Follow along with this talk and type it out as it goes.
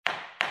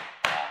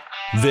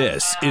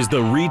This is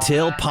the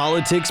Retail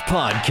Politics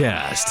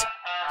Podcast.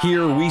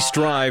 Here we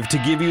strive to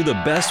give you the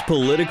best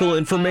political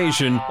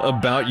information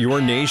about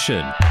your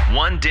nation,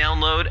 one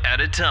download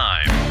at a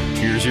time.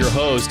 Here's your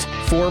host,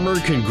 former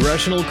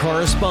congressional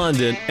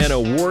correspondent and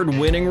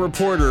award-winning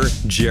reporter,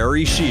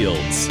 Jerry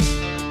Shields.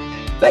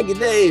 Thank you,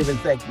 Dave, and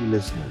thank you,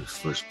 listeners,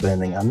 for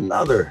spending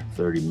another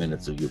 30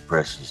 minutes of your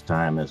precious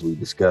time as we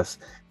discuss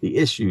the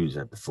issues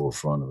at the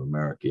forefront of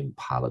American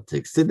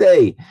politics.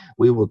 Today,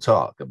 we will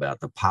talk about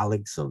the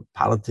politics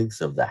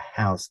of the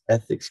House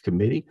Ethics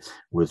Committee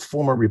with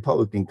former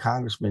Republican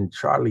Congressman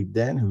Charlie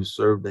Dent, who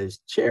served as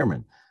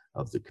chairman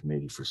of the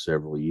committee for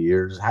several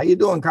years. How you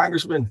doing,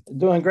 Congressman?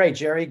 Doing great,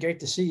 Jerry. Great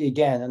to see you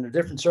again under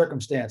different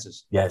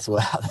circumstances. Yes,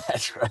 well,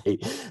 that's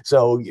right.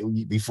 So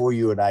before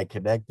you and I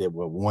connected,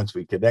 once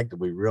we connected,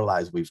 we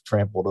realized we've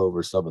trampled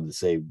over some of the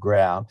same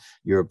ground.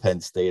 You're a Penn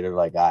Stater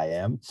like I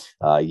am,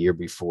 a year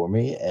before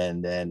me.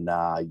 And then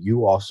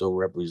you also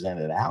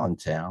represented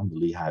Allentown, the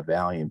Lehigh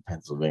Valley in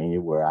Pennsylvania,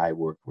 where I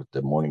worked with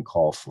the Morning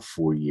Call for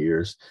 4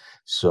 years.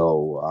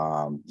 So,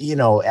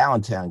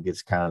 Allentown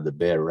gets kind of the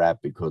bad rap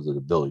because of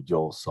the Billy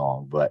Joel song.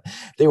 But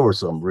there were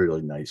some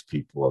really nice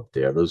people up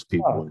there. Those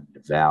people in the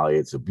valley,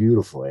 it's a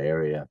beautiful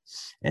area,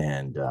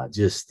 and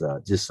just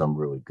some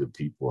really good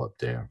people up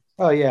there.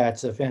 Oh yeah,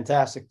 it's a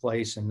fantastic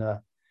place, and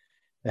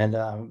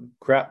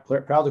proud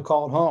to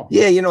call it home.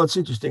 Yeah, it's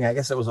interesting. I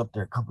guess I was up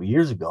there a couple of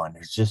years ago, and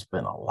there's just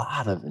been a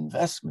lot of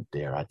investment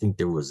there. I think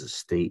there was a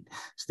state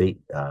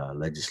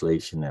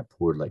legislation that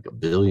poured like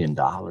 $1 billion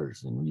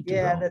in.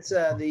 Yeah, that's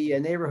the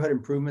neighborhood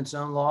improvement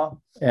zone law,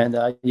 and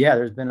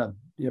there's been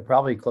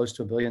probably close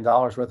to $1 billion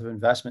worth of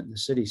investment in the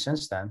city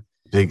since then.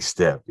 Big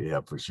step.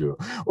 Yeah, for sure.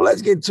 Well,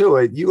 let's get to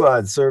it. You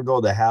served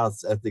on the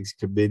House Ethics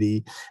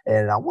Committee,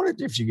 and I wondered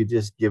if you could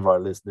just give our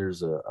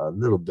listeners a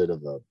little bit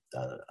of a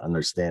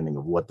understanding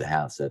of what the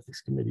House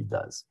Ethics Committee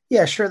does.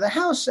 Yeah, sure. The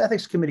House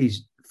Ethics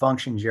Committee's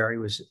function, Jerry,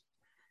 was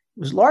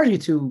largely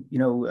to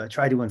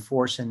try to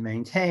enforce and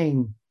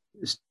maintain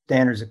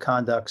standards of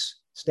conduct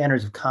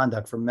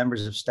for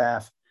members of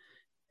staff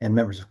and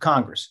members of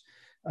Congress.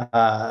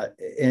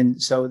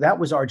 And so that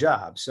was our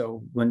job.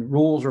 So when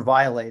rules were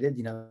violated,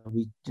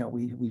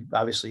 we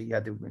obviously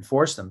had to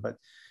enforce them, but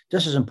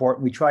just as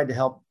important, we tried to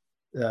help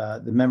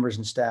the members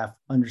and staff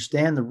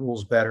understand the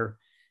rules better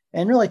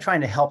and really trying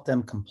to help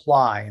them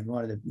comply, and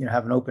wanted to,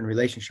 have an open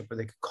relationship where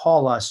they could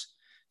call us,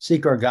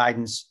 seek our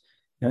guidance,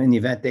 in the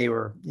event they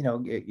were,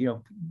 going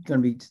to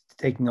be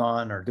taking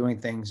on or doing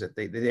things that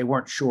they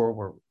weren't sure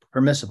were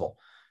permissible.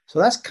 So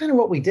that's kind of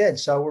what we did.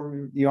 So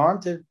we're the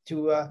arm to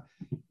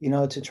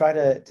try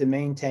to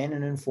maintain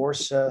and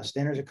enforce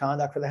standards of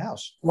conduct for the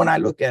House. When I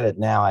look at it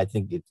now, I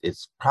think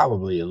it's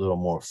probably a little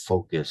more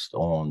focused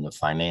on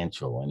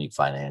any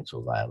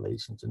financial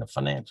violations and the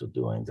financial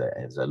doings.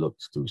 As I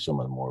looked through some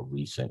of the more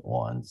recent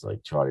ones,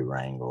 like Charlie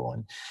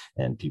Rangel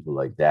and people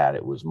like that,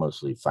 it was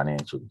mostly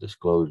financial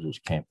disclosures,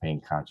 campaign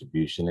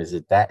contribution. Is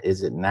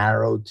it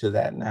narrowed to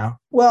that now?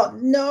 Well,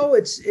 no,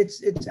 it's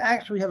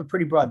actually have a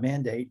pretty broad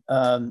mandate.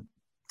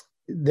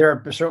 There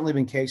have certainly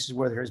been cases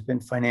where there has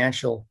been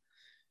financial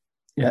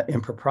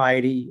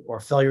impropriety or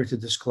failure to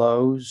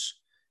disclose,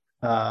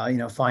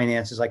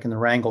 finances. Like in the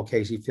Rangel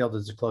case, he failed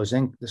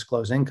to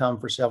disclose income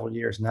for several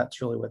years, and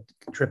that's really what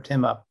tripped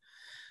him up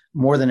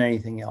more than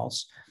anything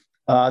else.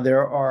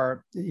 There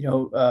are,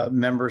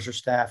 members or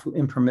staff who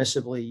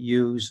impermissibly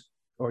use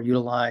or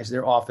utilize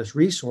their office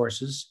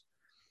resources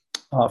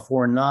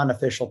for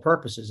non-official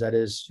purposes. That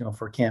is,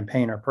 for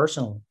campaign or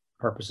personal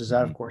purposes.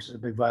 That, of course, is a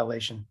big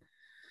violation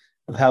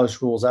of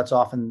House rules. That's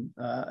often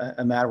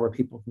a matter where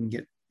people can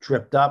get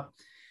tripped up.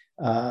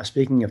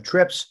 Speaking of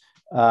trips,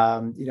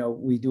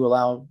 we do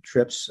allow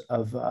trips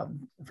for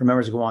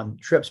members to go on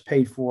trips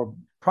paid for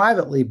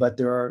privately, but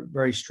there are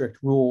very strict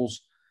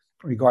rules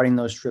regarding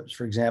those trips.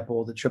 For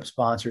example, the trip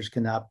sponsors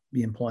cannot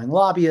be employing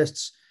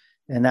lobbyists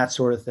and that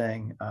sort of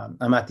thing.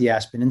 I'm at the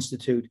Aspen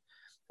Institute,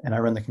 and I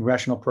run the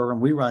congressional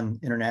program. We run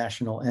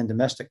international and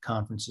domestic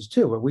conferences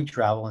too, where we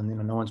travel, and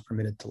no one's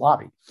permitted to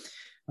lobby.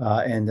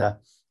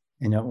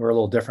 We're a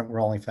little different. We're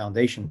only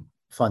foundation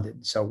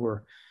funded. So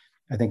we're,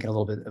 I think, in a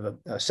little bit of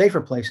a safer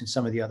place than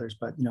some of the others.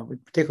 But,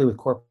 particularly with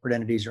corporate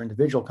entities or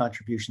individual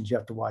contributions, you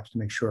have to watch to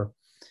make sure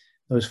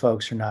those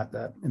folks are not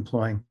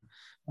employing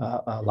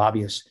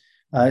lobbyists.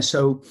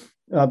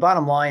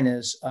 Bottom line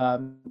is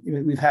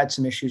we've had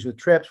some issues with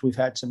trips. We've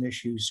had some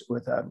issues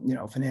with,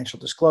 financial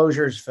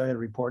disclosures, failure to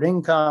report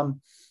income,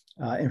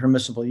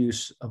 impermissible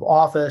use of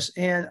office,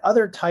 and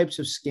other types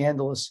of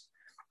scandalous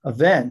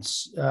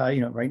events.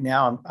 Right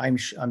now, I'm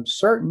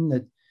certain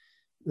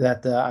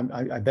that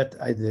I bet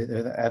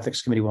the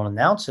Ethics Committee won't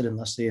announce it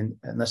unless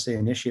they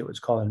initiate what's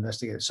called an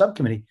investigative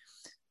subcommittee.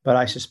 But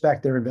I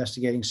suspect they're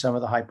investigating some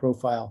of the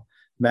high-profile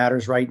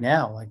matters right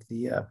now, like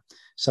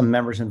some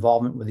members'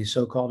 involvement with the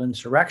so-called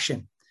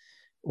insurrection,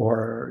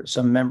 or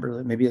some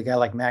member, maybe a guy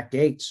like Matt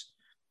Gaetz,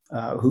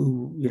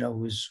 who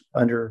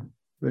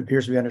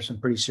appears to be under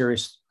some pretty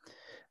serious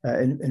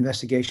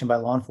investigation by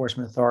law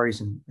enforcement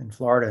authorities in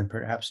Florida and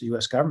perhaps the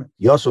U.S. government.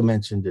 You also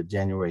mentioned the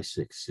January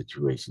 6th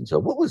situation. So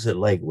what was it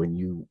like when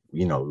you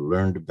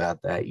learned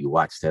about that? You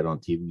watched that on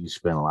TV. You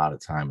spent a lot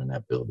of time in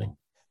that building.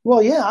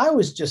 Well, yeah, I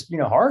was just,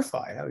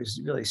 horrified. I was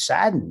really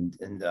saddened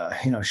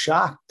and,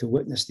 shocked to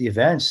witness the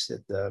events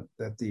that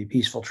the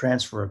peaceful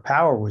transfer of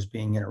power was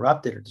being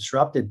interrupted or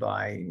disrupted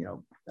by,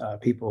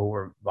 people who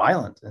were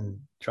violent and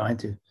trying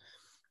to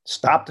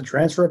stop the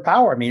transfer of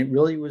power. I mean, it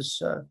really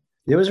was,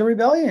 it was a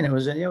rebellion. It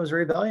was a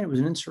rebellion. It was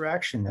an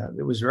insurrection.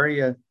 It was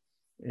it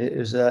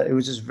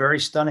was just very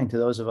stunning to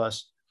those of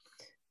us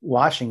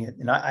watching it.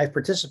 And I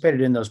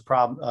participated in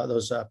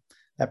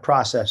that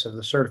process of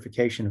the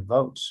certification of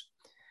votes.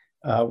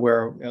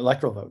 Where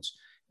electoral votes.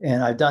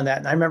 And I've done that.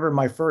 And I remember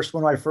one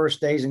of my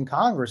first days in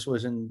Congress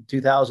was in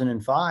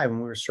 2005 when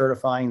we were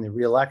certifying the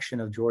reelection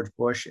of George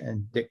Bush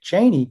and Dick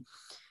Cheney.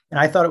 And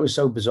I thought it was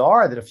so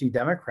bizarre that a few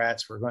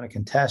Democrats were going to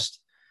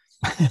contest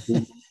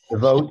the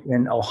vote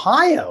in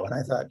Ohio. And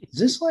I thought, is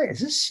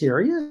this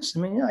serious? I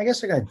mean, I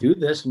guess they're going to do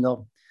this and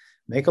they'll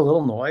make a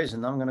little noise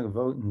and I'm going to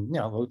vote and,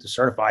 vote to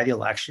certify the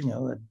election,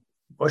 that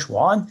Bush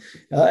won.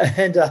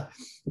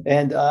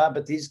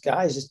 But these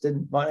guys just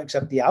didn't want to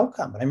accept the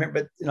outcome. And I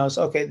remember, it's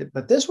okay.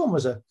 But this one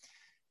was a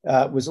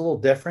little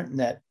different in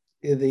that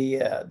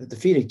the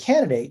defeated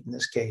candidate, in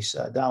this case,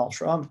 Donald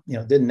Trump,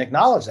 didn't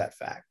acknowledge that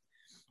fact.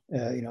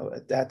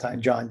 At that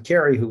time, John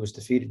Kerry, who was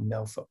defeated in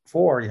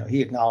 2004,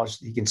 he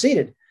acknowledged, he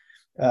conceded.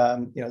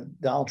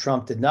 Donald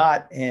Trump did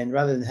not. And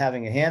rather than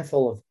having a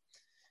handful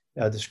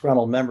of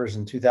disgruntled members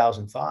in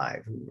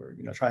 2005 who were,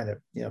 trying to,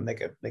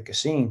 make a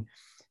scene,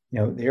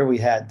 there we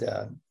had,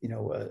 a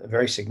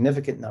very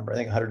significant number, I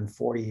think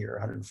 140 or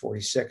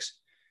 146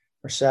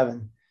 or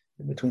 7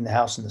 between the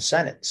House and the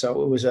Senate.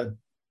 So it was a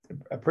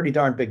pretty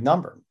darn big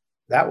number.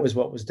 That was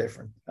what was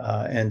different.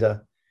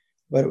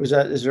 But it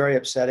was very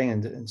upsetting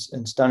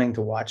and stunning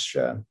to watch,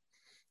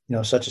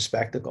 such a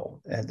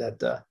spectacle, and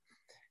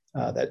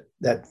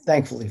that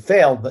thankfully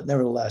failed, but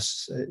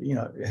nevertheless,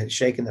 has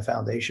shaken the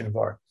foundation of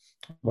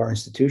our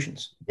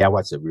institutions. Yeah, I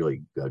watched a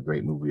really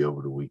great movie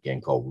over the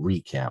weekend called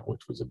Recount,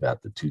 which was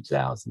about the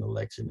 2000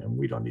 election, and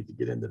we don't need to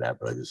get into that,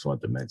 but I just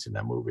wanted to mention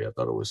that movie. I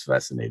thought it was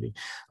fascinating.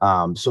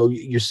 So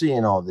you're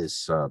seeing all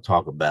this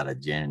talk about a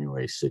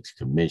January 6th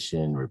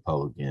commission.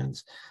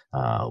 Republicans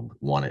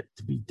want it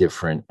to be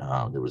different.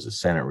 There was a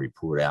Senate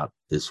report out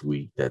this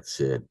week that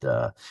said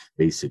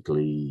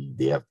basically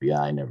the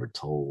FBI never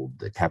told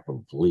the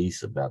Capitol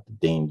Police about the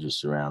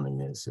dangers surrounding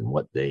this and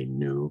what they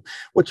knew.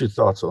 What's your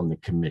thoughts on the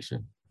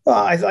commission? Well,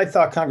 I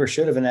thought Congress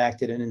should have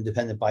enacted an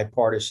independent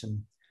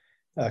bipartisan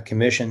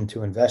commission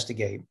to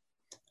investigate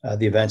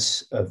the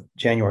events of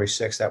January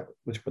 6th,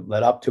 which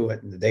led up to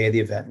it and the day of the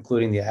event,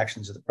 including the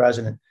actions of the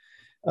president.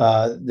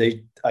 I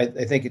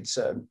think it's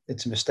a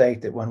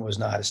mistake that one was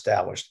not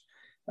established.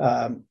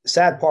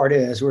 Sad part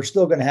is we're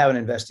still going to have an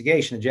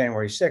investigation of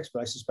January 6th,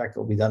 but I suspect it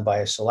will be done by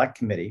a select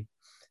committee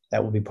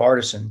that will be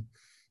partisan,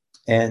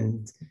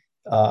 and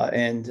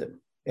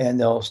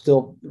they'll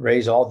still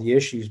raise all the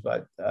issues,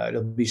 but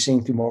it'll be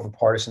seen through more of a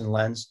partisan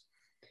lens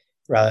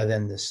rather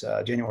than this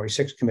January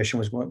 6th commission,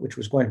 which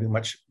was going to be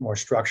much more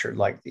structured,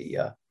 like the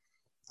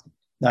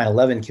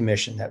 9/11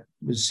 commission that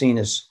was seen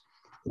as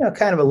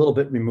kind of a little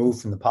bit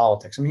removed from the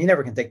politics. I mean, you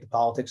never can take the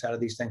politics out of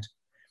these things,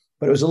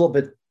 but it was a little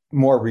bit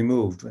more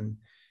removed. When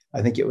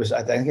I think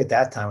at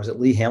that time, was it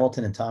Lee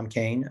Hamilton and Tom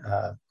Kean?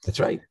 That's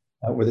right.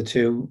 Were the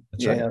two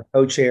right.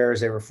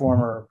 co-chairs. They were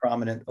former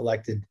prominent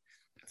elected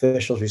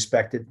officials,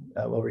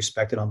 well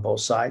respected on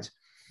both sides,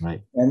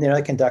 right? And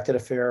they conducted a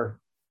fair,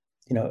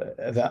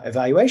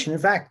 evaluation. In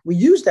fact, we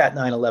used that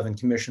 9/11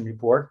 commission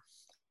report.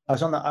 I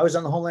was on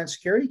the Homeland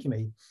Security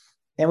Committee,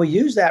 and we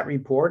used that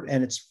report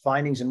and its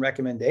findings and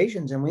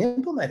recommendations, and we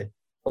implemented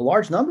a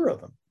large number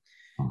of them.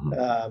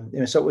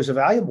 Mm-hmm. So it was a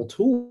valuable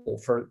tool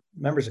for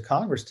members of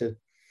Congress to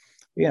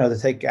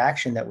take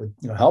action that would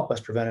help us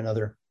prevent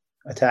another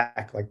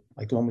attack like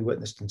the one we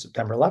witnessed on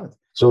September 11th.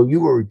 So you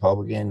were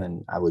Republican,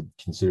 and I would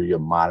consider you a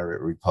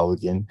moderate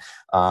Republican.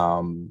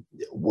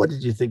 What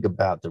did you think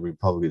about the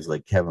Republicans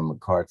like Kevin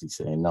McCarthy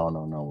saying, no,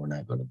 we're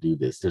not going to do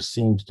this? There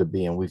seems to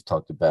be, and we've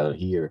talked about it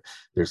here,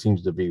 there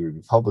seems to be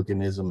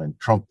Republicanism and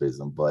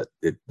Trumpism, but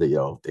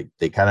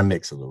they kind of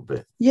mix a little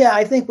bit. Yeah,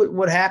 I think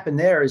what happened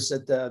there is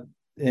that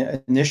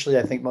initially,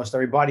 I think most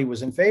everybody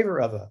was in favor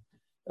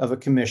of a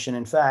commission.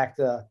 In fact,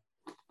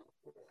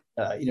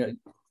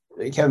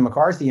 Kevin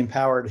McCarthy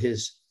empowered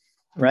his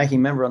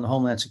ranking member on the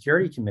Homeland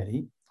Security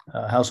Committee,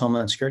 House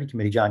Homeland Security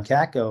Committee, John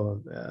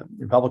Katko, a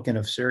Republican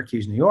of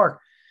Syracuse, New York,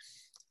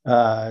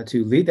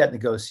 to lead that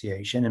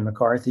negotiation. And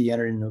McCarthy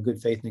entered into a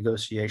good faith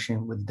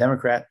negotiation with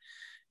Democrat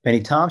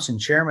Benny Thompson,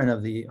 chairman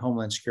of the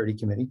Homeland Security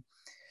Committee,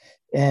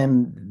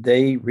 and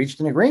they reached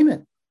an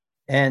agreement.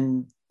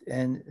 And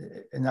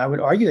I would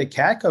argue that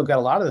Katko got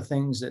a lot of the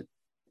things that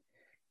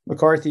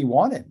McCarthy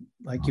wanted.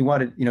 Like he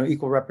wanted,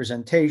 equal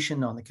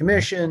representation on the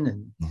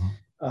commission,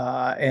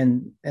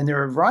 and there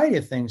are a variety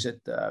of things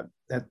that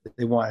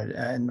they wanted,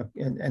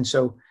 and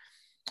so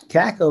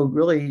Katko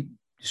really,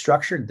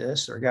 structured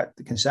this or got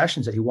the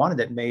concessions that he wanted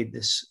that made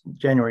this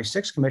January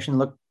 6th commission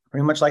look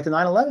pretty much like the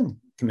 9/11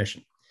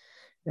 commission.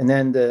 And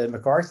then the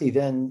McCarthy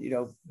then,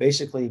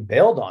 basically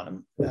bailed on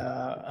him.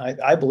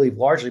 I believe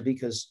largely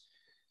because,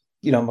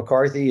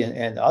 McCarthy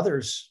and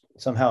others,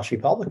 some House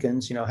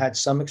Republicans, had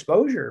some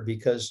exposure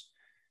because,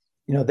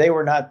 they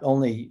were not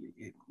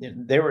only,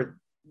 they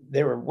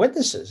were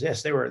witnesses.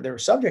 Yes, they were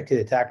subject to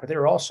the attack, but they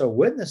were also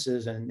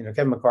witnesses. And,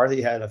 Kevin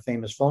McCarthy had a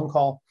famous phone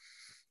call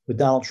with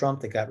Donald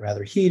Trump that got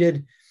rather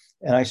heated.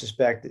 And I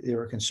suspect that they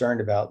were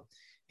concerned about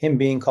him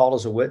being called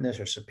as a witness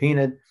or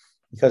subpoenaed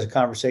because of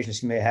conversations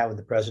he may have with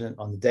the president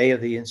on the day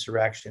of the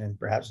insurrection and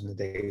perhaps in the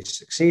days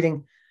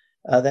succeeding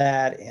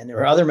that. And there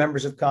are other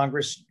members of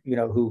Congress,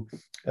 who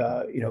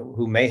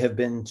may have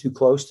been too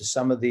close to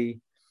some of the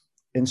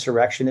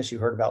insurrectionists. You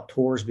heard about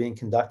tours being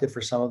conducted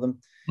for some of them.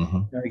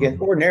 Mm-hmm. Again,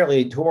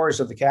 ordinarily tours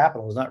of the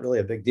Capitol is not really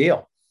a big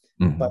deal,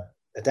 mm-hmm. but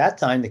at that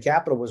time the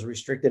Capitol was a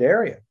restricted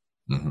area.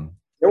 Mm-hmm.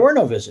 There were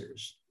no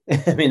visitors.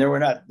 I mean, they were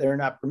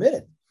not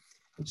permitted.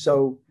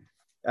 So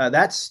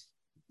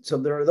So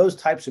there are those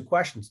types of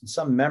questions, and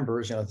some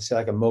members, say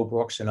like a Mo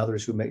Brooks and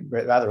others who made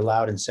rather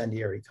loud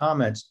incendiary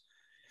comments,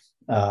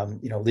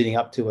 leading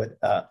up to it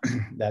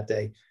that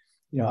day,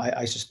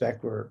 I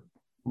suspect were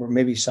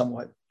maybe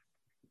somewhat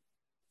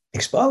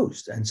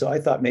exposed. And so I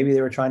thought maybe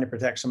they were trying to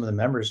protect some of the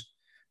members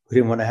who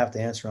didn't want to have to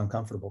answer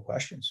uncomfortable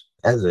questions.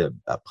 As a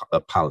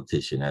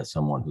politician, as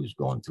someone who's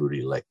going through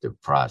the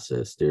elective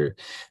process,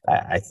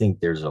 I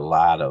think there's a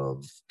lot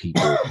of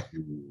people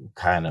who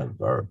kind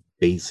of are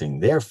basing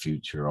their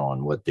future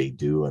on what they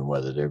do and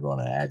whether they're going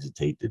to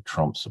agitate the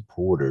Trump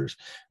supporters.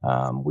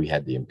 We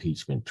had the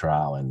impeachment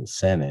trial in the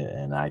Senate,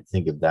 and I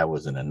think if that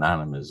was an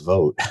anonymous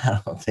vote,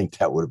 I don't think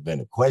that would have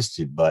been a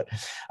question. But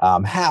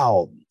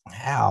how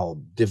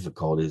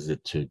difficult is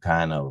it to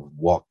kind of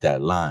walk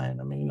that line?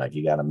 I mean, like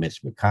you got a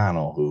Mitch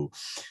McConnell who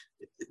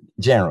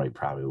generally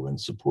probably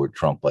wouldn't support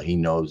Trump, but he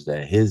knows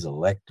that his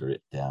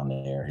electorate down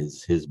there,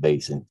 his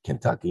base in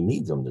Kentucky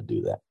needs him to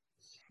do that.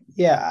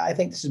 Yeah, I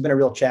think this has been a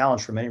real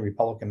challenge for many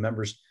Republican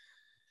members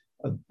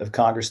of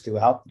Congress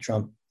throughout the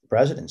Trump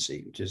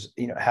presidency, which is,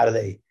 how do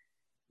they,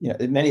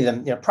 many of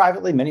them,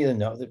 privately, many of them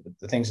know that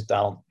the things that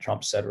Donald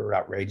Trump said were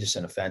outrageous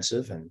and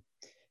offensive.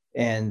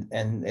 And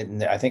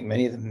I think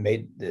many of them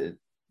made the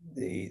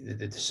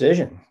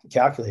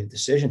calculated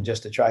decision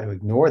just to try to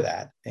ignore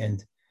that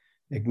and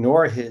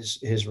ignore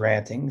his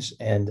rantings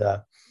and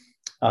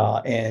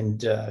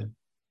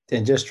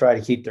just try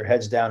to keep their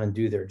heads down and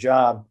do their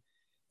job.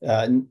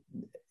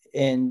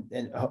 And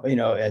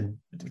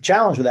the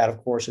challenge with that,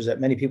 of course, is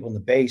that many people in the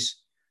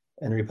base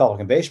and the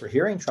Republican base were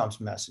hearing Trump's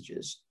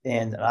messages.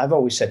 And I've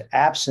always said,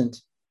 absent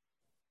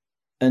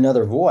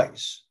another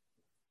voice,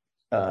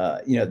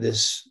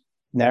 this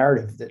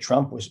narrative that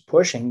Trump was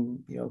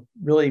pushing,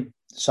 really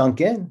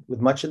sunk in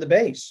with much of the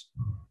base.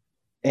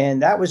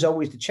 And that was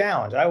always the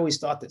challenge. I always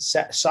thought that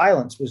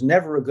silence was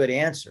never a good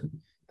answer.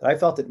 But I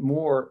felt that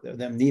more of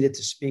them needed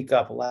to speak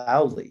up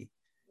loudly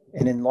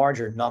and in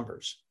larger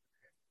numbers.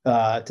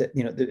 I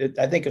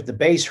think if the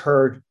base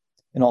heard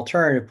an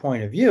alternative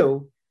point of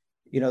view,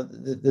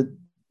 the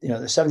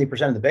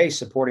 70% of the base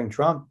supporting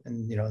Trump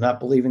and,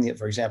 not believing that,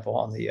 for example,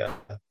 on the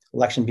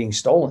election being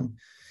stolen,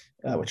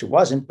 which it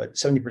wasn't, but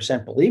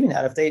 70% believing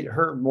that, if they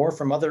heard more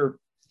from other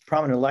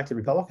prominent elected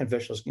Republican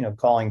officials,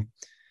 calling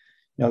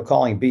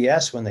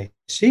BS when they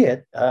see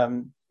it,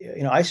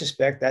 I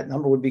suspect that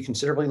number would be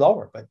considerably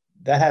lower. But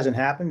that hasn't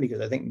happened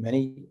because I think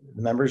many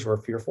members were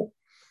fearful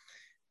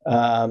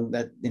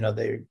that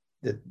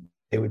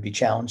they would be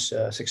challenged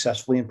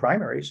successfully in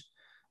primaries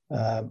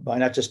by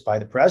not just by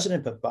the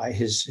president, but by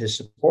his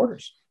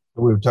supporters.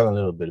 We were talking a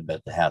little bit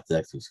about the House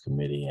Ethics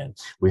Committee, and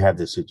we have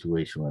this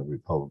situation with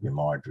Republican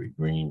Marjorie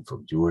Greene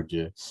from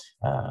Georgia.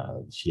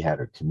 She had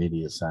her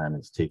committee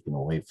assignments taken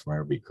away from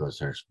her because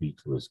her speech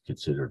was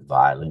considered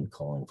violent,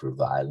 calling for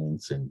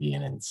violence and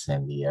being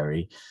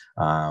incendiary.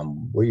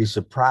 Were you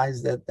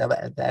surprised at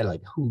that?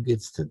 Like, who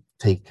gets to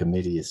take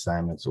committee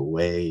assignments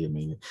away? I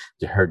mean,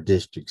 to her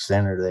district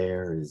senator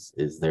there,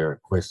 is there a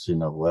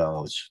question of,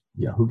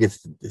 who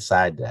gets to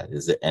decide that?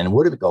 And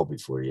would it go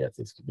before the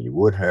Ethics Committee?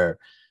 Would her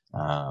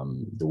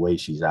the way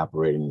she's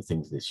operating, the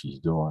things that she's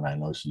doing? I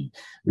know she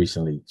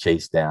recently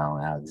chased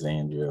down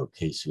Alexandria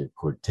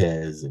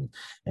Ocasio-Cortez and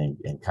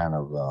kind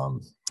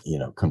of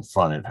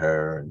confronted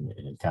her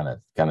and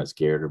kind of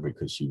scared her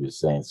because she was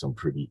saying some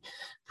pretty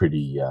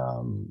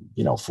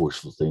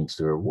forceful things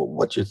to her.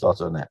 What's your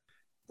thoughts on that?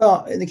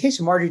 Well, in the case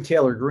of Marjorie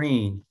Taylor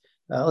Greene,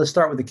 let's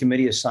start with the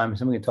committee assignments.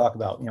 I'm going to talk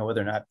about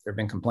whether or not there have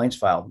been complaints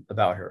filed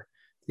about her,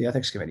 the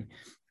Ethics Committee.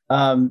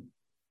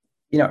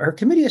 Her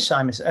committee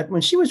assignments,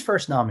 when she was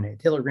first nominated,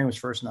 Taylor Greene was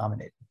first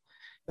nominated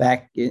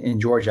back in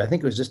Georgia. I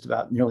think it was just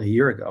about nearly a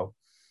year ago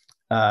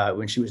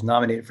when she was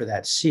nominated for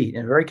that seat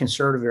in a very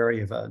conservative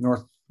area of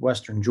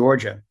northwestern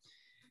Georgia.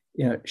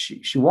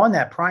 She won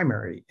that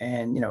primary,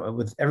 and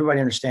with everybody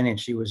understanding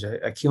she was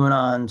a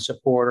QAnon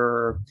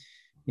supporter.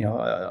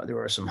 There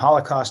was some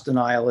Holocaust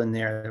denial in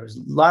there. There was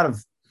a lot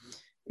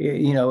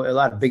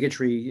of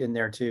bigotry in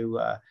there too.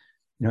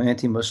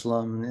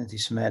 anti-Muslim,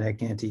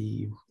 anti-Semitic,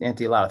 anti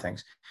a lot of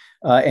things,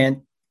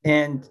 and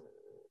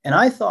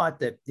I thought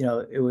that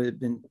it would have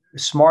been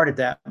smart at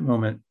that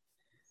moment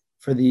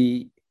for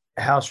the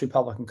House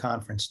Republican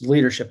Conference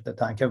leadership at the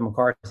time, Kevin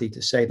McCarthy,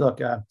 to say,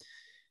 look,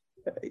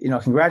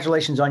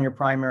 congratulations on your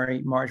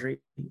primary, Marjorie.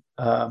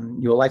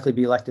 You will likely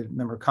be elected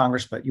member of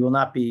Congress, but you will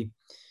not be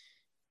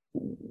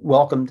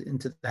welcomed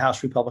into the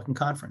House Republican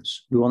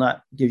Conference. We will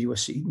not give you a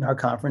seat in our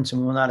conference,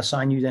 and we will not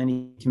assign you to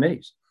any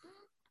committees.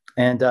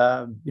 And,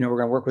 we're going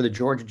to work with the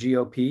Georgia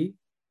GOP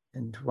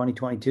in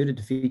 2022 to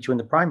defeat you in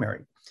the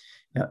primary.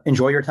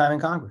 Enjoy your time in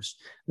Congress.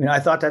 I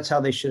thought that's how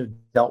they should have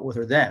dealt with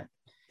her then.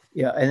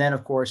 And then,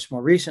 of course,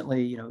 more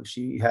recently,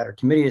 she had her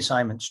committee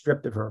assignment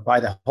stripped of her by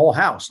the whole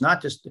House,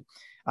 not just.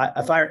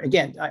 I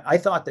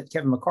thought that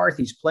Kevin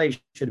McCarthy's play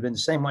should have been the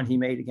same one he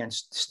made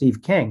against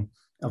Steve King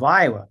of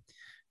Iowa,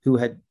 who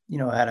had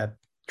a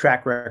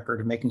track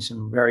record of making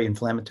some very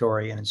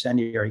inflammatory and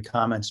incendiary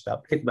comments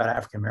particularly about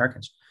African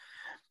Americans,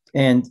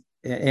 and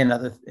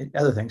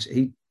other things.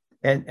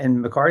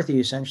 And McCarthy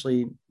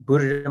essentially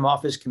booted him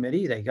off his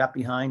committee. They got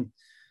behind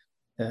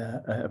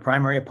a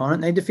primary opponent,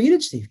 and they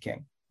defeated Steve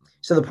King.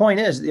 So the point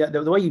is,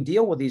 the way you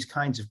deal with these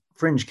kinds of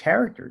fringe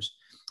characters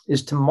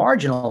is to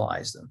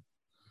marginalize them.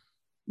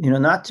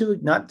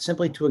 Not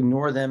simply to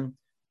ignore them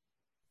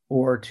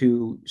or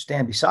to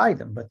stand beside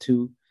them, but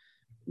to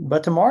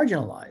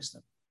marginalize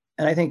them.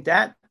 And I think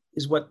that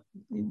is what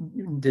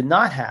did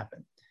not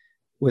happen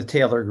with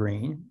Taylor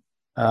Greene.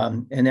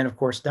 And then, of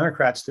course,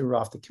 Democrats threw her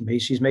off the committee.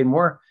 She's made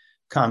more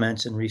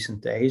comments in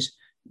recent days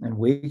and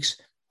weeks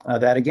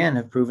that, again,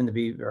 have proven to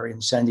be very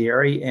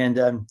incendiary.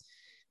 And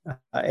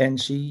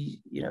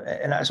she,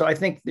 so I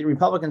think the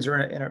Republicans are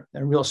in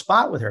a real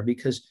spot with her,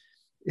 because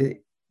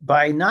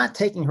by not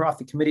taking her off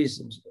the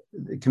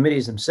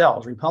committees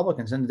themselves,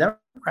 Republicans and the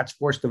Democrats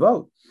forced to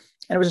vote.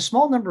 And it was a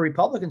small number of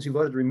Republicans who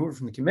voted to remove her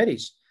from the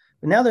committees.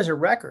 But now there's a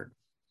record,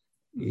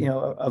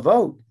 a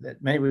vote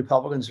that many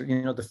Republicans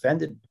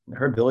defended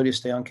her ability to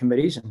stay on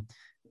committees, and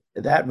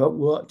that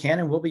vote can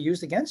and will be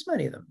used against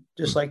many of them,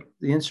 just like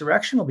the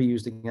insurrection will be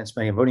used against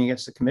many, voting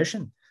against the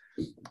commission.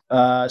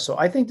 So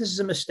I think this is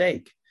a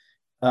mistake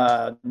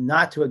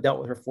not to have dealt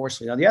with her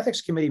forcefully. Now, the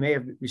Ethics Committee may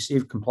have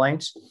received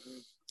complaints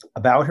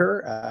about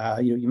her.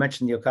 You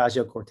mentioned the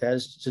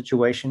Ocasio-Cortez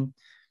situation,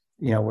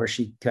 where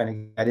she kind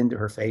of got into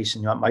her face,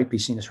 and it might be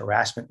seen as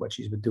harassment, what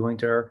she's been doing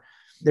to her.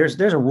 There's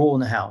a rule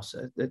in the House.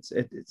 It's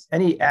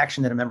any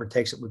action that a member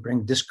takes that would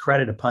bring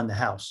discredit upon the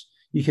House,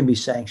 you can be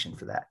sanctioned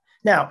for that.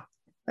 Now,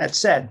 that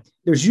said,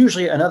 there's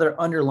usually another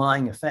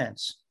underlying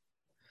offense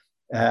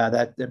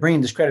that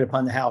bringing discredit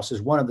upon the House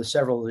is one of the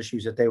several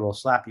issues that they will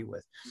slap you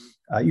with.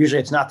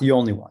 Usually it's not the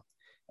only one.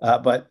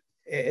 But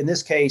in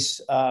this case,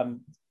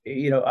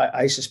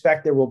 I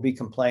suspect there will be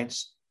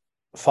complaints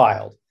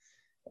filed.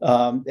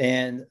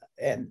 And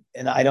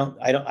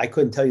I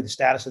couldn't tell you the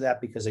status of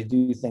that, because they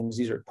do things.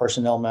 These are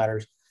personnel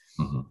matters.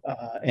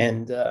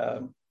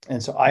 Mm-hmm.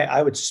 And so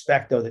I would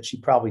suspect, though, that she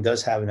probably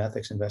does have an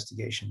ethics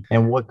investigation.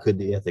 And what could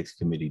the Ethics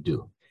Committee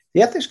do?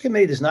 The Ethics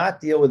Committee does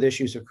not deal with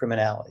issues of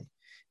criminality.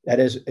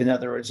 That is, in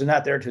other words, they're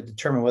not there to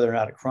determine whether or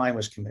not a crime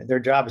was committed. Their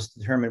job is to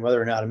determine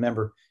whether or not a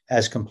member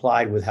has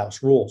complied with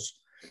House rules.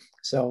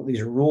 So these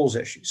are rules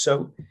issues.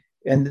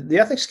 And the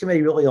Ethics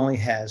Committee really only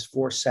has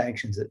 4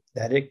 sanctions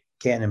that it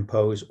can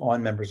impose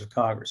on members of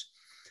Congress.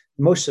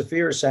 The most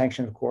severe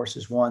sanction, of course,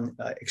 is one,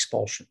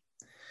 expulsion.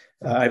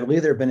 I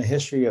believe there have been a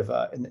history of,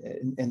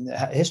 in the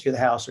history of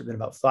the House, there have been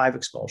about 5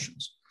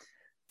 expulsions,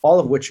 all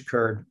of which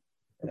occurred,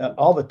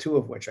 all but 2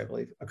 of which, I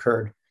believe,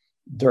 occurred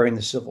during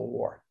the Civil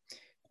War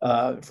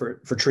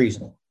for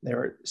treason.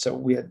 So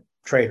we had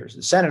traitors.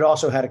 The Senate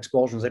also had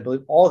expulsions. I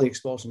believe all the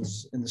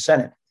expulsions in the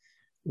Senate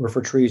were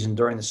for treason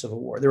during the Civil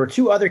War. There were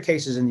 2 other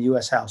cases in the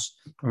U.S. House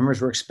where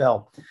members were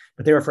expelled,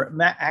 but they were for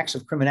acts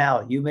of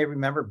criminality. You may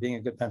remember, being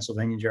a good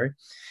Pennsylvanian, Jerry,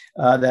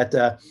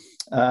 that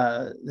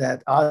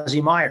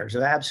Ozzie Myers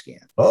of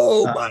Abscan.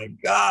 Oh my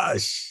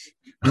gosh!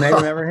 You may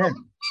remember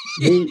him.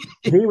 He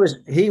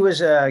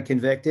was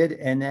convicted,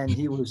 and then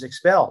he was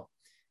expelled.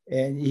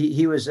 And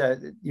he was.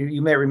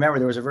 You may remember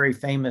there was a very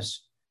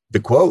famous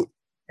quote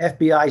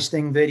FBI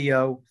sting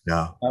video.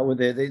 Yeah. With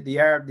the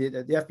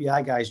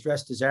FBI guys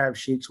dressed as Arab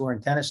sheiks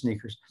wearing tennis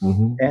sneakers,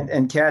 mm-hmm.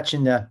 and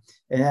catching and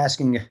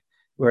asking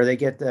where they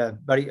get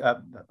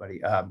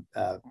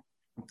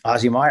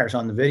Ozzie Myers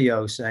on the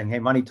video saying, "Hey,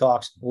 money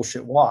talks,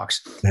 bullshit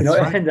walks." That's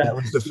right. And that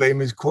was the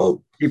famous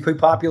quote. He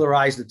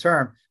popularized the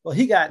term. Well,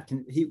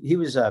 he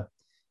was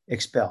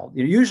expelled.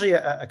 Usually,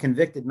 a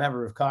convicted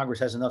member of Congress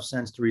has enough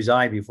sense to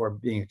resign before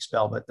being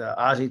expelled, but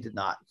Ozzie did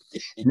not.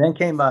 And then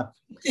came, of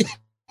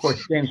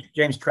course,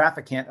 James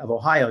Traficant of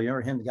Ohio. You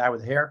remember him, the guy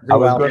with the hair? I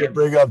was going to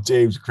bring up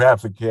James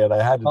Traficant.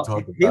 I had to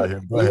talk about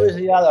him. He was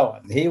the other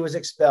one. He was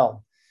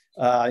expelled.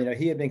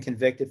 He had been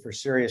convicted for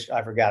serious,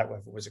 I forgot if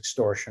it was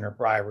extortion or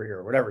bribery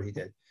or whatever he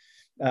did,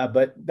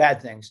 but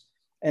bad things.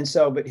 And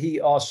so, but he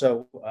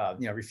also,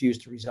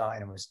 refused to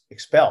resign and was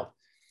expelled.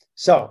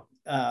 So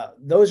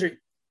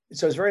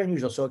so it's very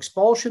unusual. So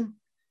expulsion,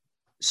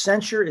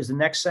 censure is the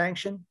next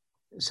sanction.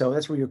 So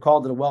that's where you're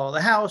called to the well of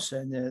the House,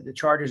 and the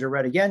charges are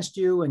read against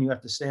you, and you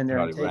have to stand there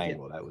and take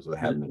Rangel, it. that was what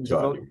happened to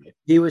Charlie.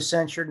 He was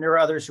censured, and there were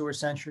others who were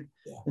censured.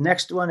 Yeah. The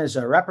next one is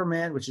a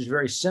reprimand, which is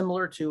very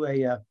similar to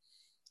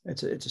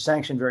it's a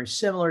sanction very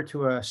similar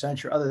to a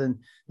censure, other than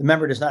the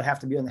member does not have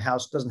to be in the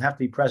House, doesn't have to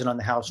be present on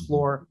the House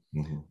floor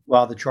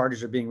while the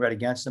charges are being read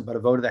against them, but a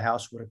vote of the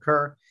House would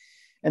occur.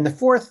 And the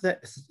fourth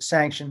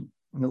sanction,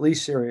 and the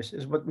least serious,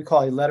 is what we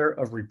call a letter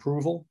of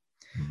reproval,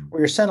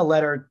 where you're sent a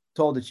letter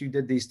told that you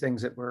did these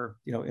things that were,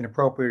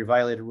 inappropriate,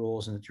 violated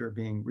rules, and that you're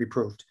being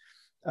reproved.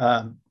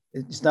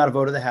 It's not a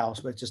vote of the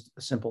House, but it's just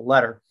a simple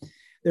letter.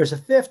 There's a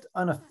fifth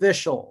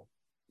unofficial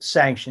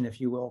sanction,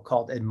 if you will,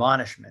 called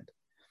admonishment,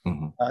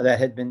 that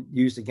had been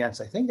used against,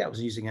 I think that was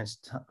used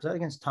against, was that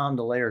against Tom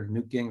DeLay or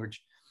Newt Gingrich?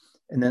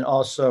 And then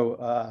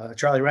also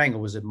Charlie Rangel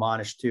was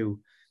admonished too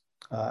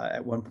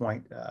at one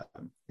point.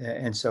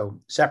 And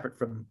so separate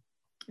from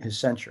his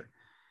censure.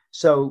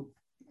 So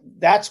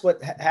that's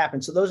what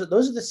happened. So those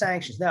are the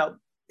sanctions. Now,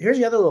 here's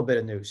the other little bit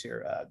of news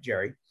here,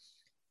 Jerry.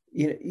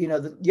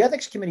 The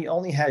Ethics Committee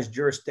only has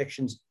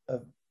jurisdictions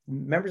of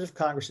members of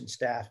Congress and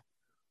staff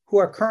who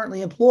are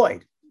currently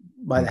employed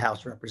by the House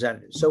of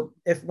Representatives. So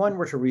if one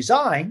were to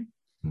resign,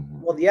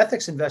 well, the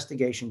ethics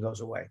investigation goes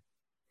away.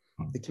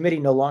 The committee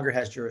no longer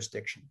has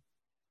jurisdiction,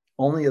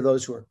 only of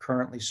those who are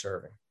currently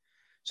serving.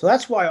 So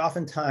that's why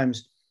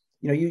oftentimes,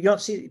 you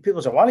don't see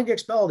people say, why did you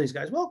expel these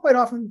guys? Well, quite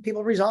often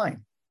people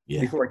resign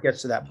before it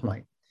gets to that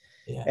point.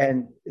 Yeah.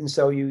 And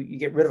so you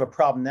get rid of a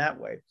problem that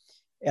way.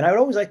 And I would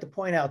always like to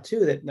point out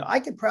too, that I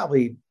could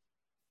probably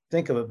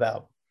think of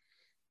about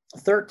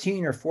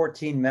 13 or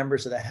 14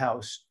 members of the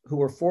House who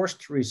were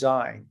forced to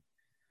resign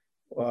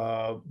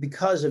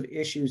because of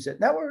issues that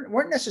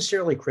weren't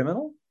necessarily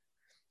criminal,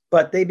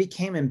 but they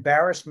became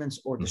embarrassments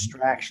or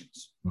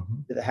distractions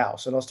to the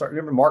House. And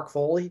remember Mark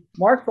Foley?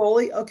 Mark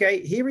Foley,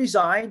 okay, he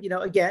resigned,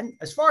 again,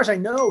 as far as I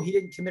know, he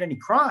didn't commit any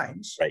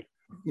crimes. Right.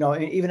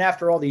 Even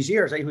after all these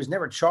years, he was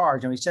never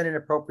charged. He sent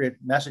inappropriate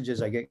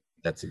messages.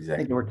 That's exactly. I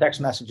think there were text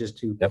messages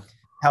to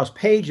House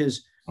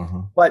pages,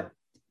 but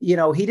he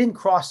didn't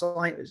cross the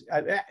line.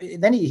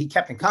 Then he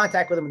kept in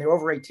contact with them when they were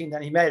over 18.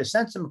 Then he may have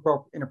sent some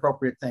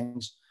inappropriate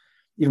things,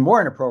 even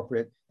more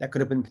inappropriate, that could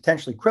have been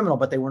potentially criminal,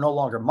 but they were no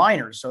longer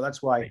minors. So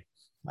that's why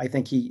I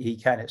think he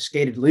kind of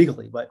skated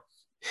legally. But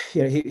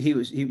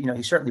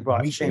he certainly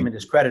brought shame and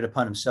discredit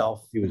upon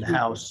himself in the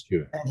House,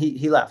 and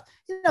he left.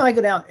 I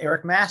go down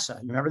Eric Massa.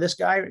 You remember this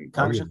guy,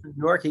 Congressman from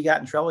New York? He got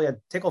in trouble. He had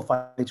tickle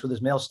fights with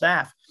his male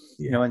staff.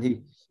 And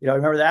he,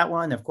 remember that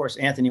one? Of course,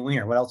 Anthony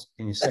Weiner. What else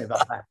can you say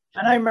about that?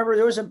 And I remember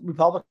there was a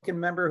Republican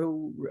member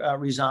who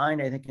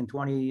resigned, I think in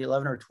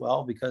 2011 or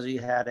 12, because he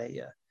had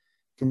a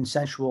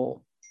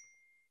consensual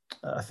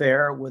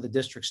affair with a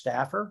district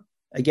staffer.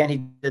 Again, he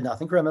did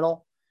nothing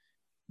criminal,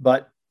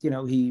 but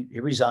he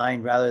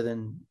resigned rather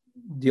than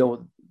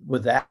deal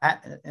with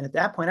that. And at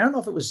that point, I don't know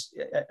if it was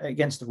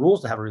against the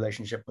rules to have a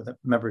relationship with a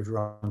member of your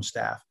own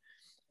staff,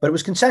 but it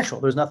was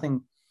consensual. There was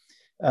nothing,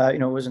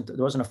 there wasn't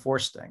a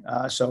forced thing.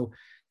 So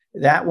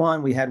that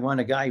one, we had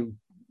a guy,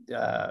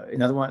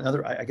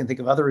 I can think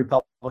of other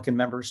Republican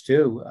members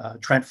too.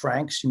 Trent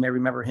Franks, you may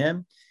remember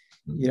him.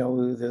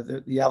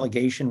 The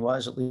allegation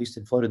was, at least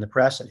it floated in the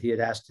press, that he had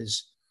asked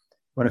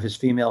one of his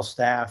female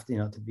staff,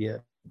 to be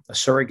a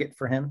surrogate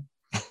for him.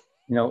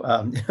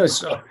 Kind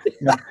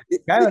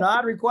of an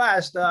odd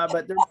request,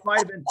 but there might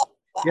have been,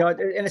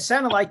 and it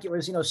sounded like it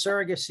was,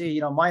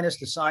 surrogacy, minus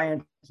the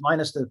science,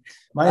 minus the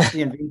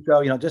in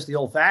vitro, just the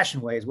old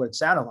fashioned way is what it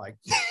sounded like.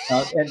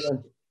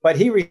 But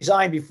he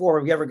resigned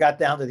before we ever got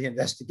down to the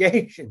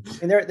investigation.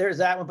 And there's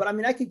that one. But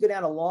I could go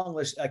down a long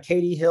list.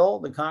 Katie Hill,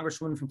 the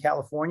congresswoman from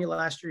California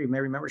last year, you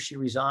may remember she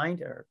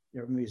resigned, or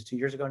maybe it was 2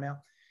 years ago now.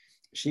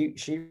 She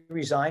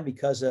resigned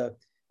because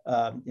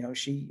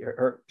she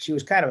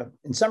was kind of,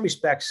 in some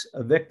respects,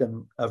 a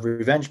victim of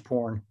revenge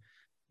porn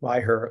by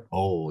her.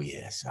 Oh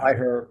yes, by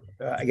her,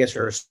 I guess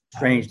her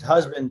estranged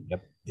husband,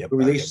 who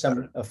released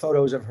some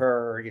photos of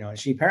her. And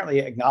she apparently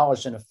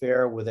acknowledged an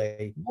affair with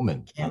a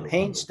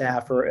campaign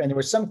staffer, and there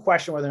was some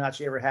question whether or not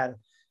she ever had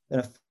an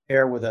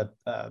affair with a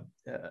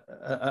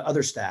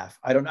other staff.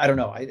 I don't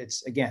know.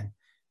 It's again,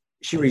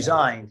 she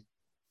resigned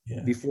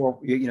before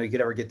you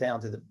could ever get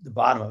down to the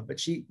bottom of it, but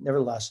she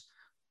nevertheless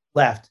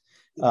left.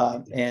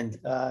 And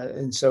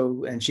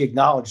she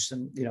acknowledged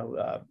some,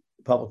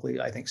 publicly,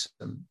 I think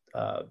some,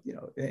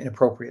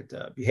 inappropriate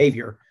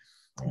behavior,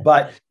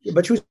 but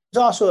she was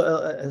also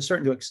to a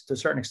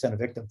certain extent a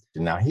victim.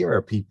 Now, here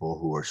are people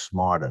who are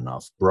smart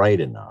enough,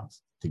 bright enough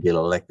to get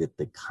elected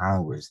to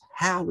Congress.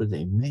 How do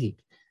they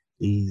make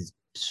these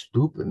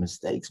stupid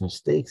mistakes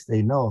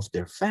they know if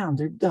they're found,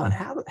 they're done?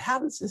 How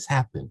does this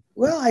happen?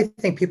 Well, I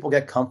think people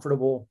get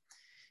comfortable,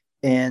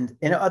 and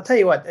I'll tell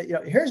you what,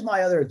 here's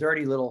my other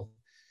little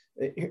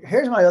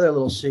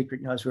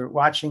secret. As we're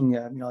watching,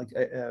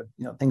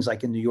 things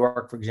like in New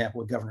York, for example,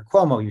 with Governor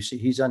Cuomo, you see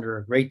he's under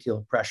a great deal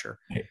of pressure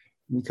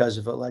because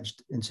of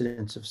alleged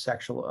incidents of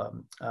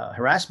sexual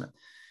harassment.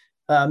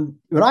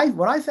 What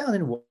I found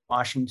in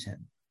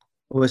Washington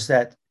was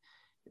that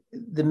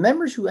the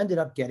members who ended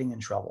up getting in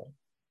trouble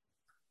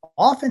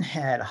often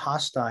had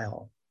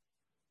hostile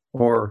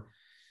or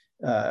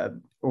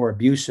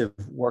abusive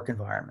work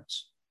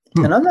environments.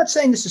 And I'm not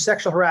saying this is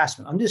sexual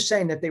harassment. I'm just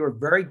saying that they were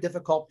very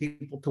difficult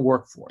people to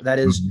work for. That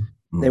is,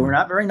 they were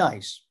not very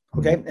nice.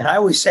 Okay. And I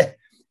always say,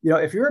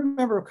 if you're a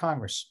member of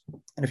Congress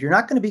and if you're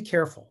not going to be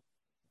careful,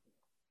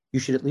 you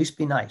should at least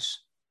be nice.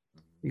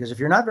 Because if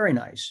you're not very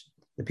nice,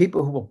 the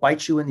people who will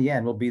bite you in the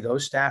end will be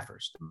those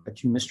staffers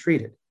that you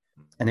mistreated,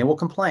 and they will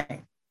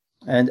complain.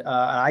 And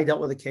I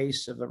dealt with a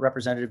case of a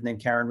representative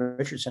named Karen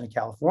Richardson in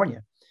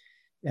California.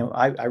 And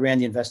I ran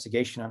the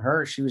investigation on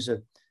her. She was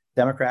a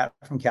Democrat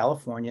from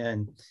California,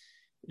 and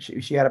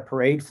she had a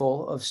parade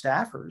full of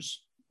staffers,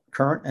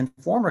 current and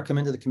former, come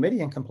into the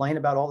committee and complain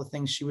about all the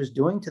things she was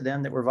doing to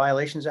them that were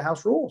violations of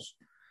House rules,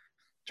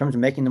 in terms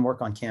of making them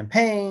work on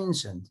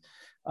campaigns and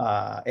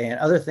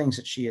other things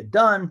that she had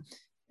done.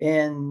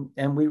 And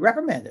we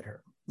reprimanded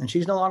her, and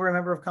she's no longer a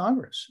member of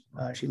Congress.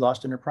 She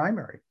lost in her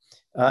primary.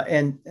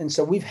 And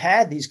so we've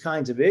had these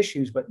kinds of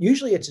issues, but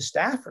usually it's a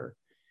staffer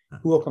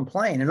who will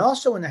complain. And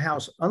also in the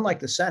House, unlike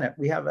the Senate,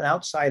 we have an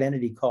outside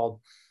entity called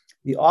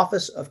the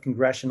Office of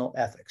Congressional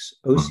Ethics,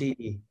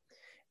 OCE,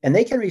 and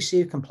they can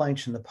receive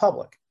complaints from the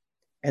public.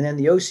 And then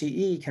the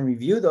OCE can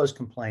review those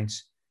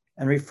complaints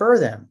and refer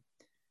them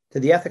to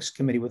the Ethics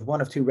Committee with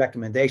one of two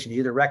recommendations,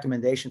 either a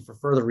recommendation for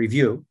further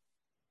review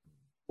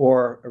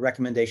or a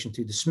recommendation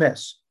to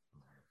dismiss.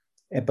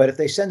 But if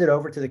they send it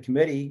over to the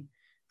committee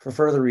for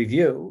further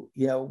review,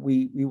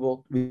 we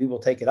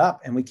will take it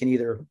up, and we can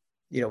either,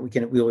 we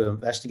will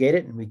investigate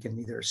it, and we can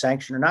either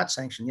sanction or not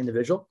sanction the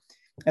individual.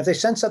 And if they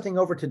send something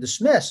over to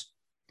dismiss,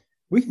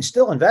 we can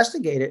still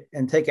investigate it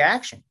and take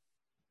action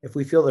if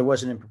we feel there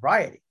was an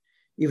impropriety,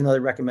 even though they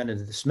recommended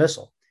a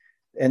dismissal.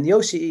 And the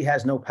OCE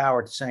has no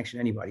power to sanction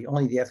anybody;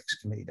 only the Ethics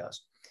Committee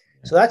does.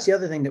 So that's the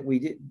other thing that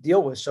we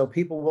deal with. So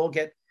people will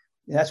get.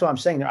 And that's what I'm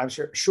saying. I'm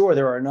sure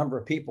there are a number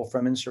of people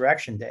from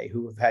Insurrection Day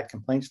who have had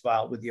complaints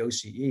filed with the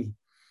OCE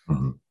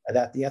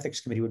that the Ethics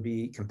Committee would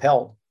be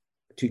compelled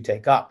to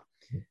take up.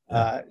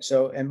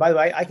 And by the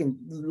way, I can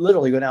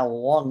literally go down a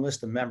long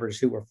list of members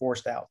who were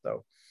forced out,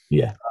 though.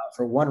 Yeah.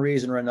 For one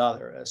reason or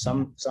another.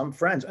 Some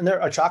friends, and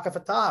there, Chaka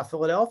Fattah,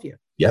 Philadelphia.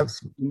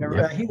 Yes.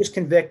 Remember, he was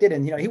convicted,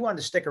 and he wanted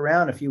to stick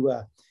around I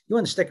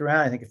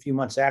think, a few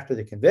months after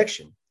the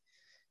conviction,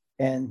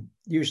 and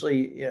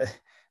usually.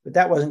 But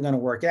that wasn't going to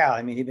work out.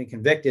 I mean, he'd been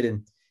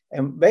convicted,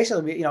 and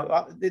basically,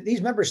 these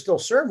members still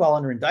serve while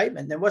under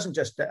indictment. And it wasn't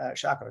just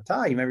Chaka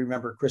Fattah. You may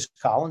remember Chris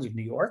Collins of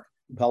New York,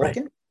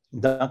 Republican,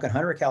 right. Duncan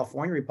Hunter of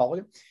California,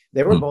 Republican.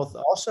 They were both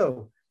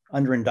also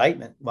under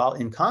indictment while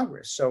in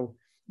Congress. So,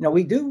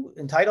 we do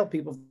entitle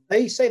people.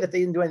 They say that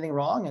they didn't do anything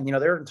wrong, and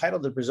they're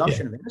entitled to the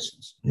presumption of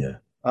innocence. Yeah.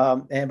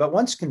 But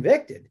once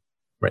convicted,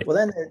 right. Well,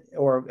 then,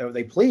 or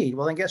they plead.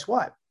 Well, then guess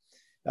what?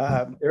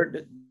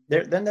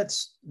 Then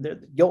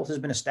the guilt has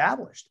been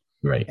established.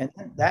 Right. And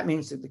that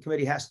means that the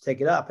committee has to take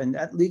it up. And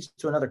that leads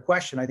to another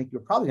question I think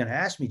you're probably going to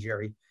ask me,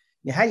 Jerry.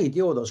 How do you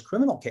deal with those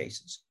criminal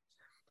cases?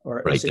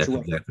 Right, that's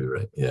exactly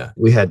right. Yeah.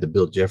 We had the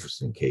Bill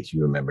Jefferson case.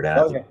 You remember that?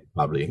 Okay.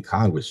 Probably in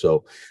Congress.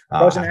 So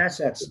frozen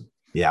assets.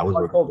 Yeah, I was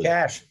working cold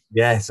cash.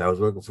 Yes, I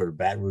was working for the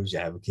Baton Rouge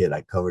Advocate.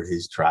 I covered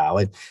his trial.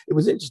 And it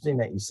was interesting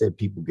that you said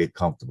people get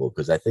comfortable,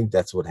 because I think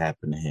that's what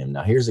happened to him.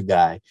 Now, here's a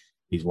guy.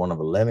 He's one of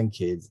 11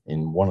 kids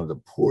in grew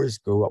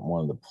up in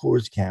one of the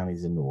poorest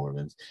counties in New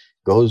Orleans,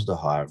 goes to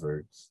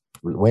Harvard,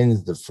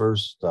 wins the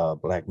first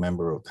Black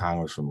member of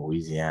Congress from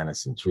Louisiana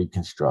since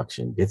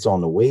Reconstruction, gets on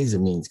the Ways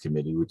and Means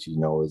Committee, which is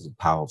a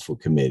powerful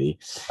committee,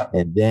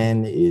 and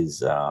then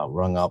is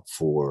rung up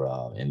for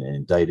and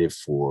indicted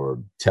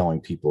for telling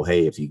people,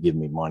 hey, if you give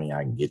me money,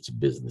 I can get you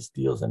business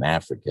deals in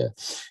Africa.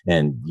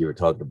 And you were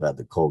talking about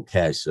the cold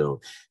cash.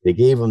 So they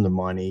gave him the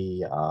money.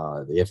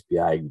 The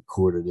FBI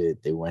recorded it.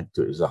 It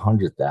was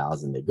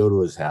 $100,000. They go to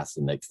his house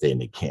the next day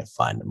and they can't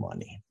find the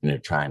money. And they're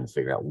trying to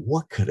figure out,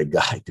 what could a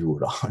guy do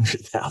with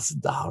 $100,000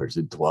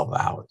 in 12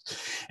 hours?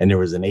 And there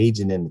was an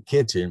agent in the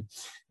kitchen,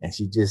 and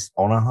she just,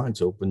 on a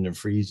hunch, opened the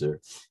freezer,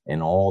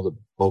 and all the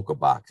Boca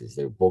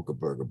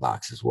Burger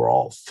boxes were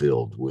all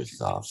filled with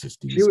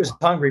 50. She was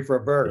hungry for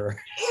a burger.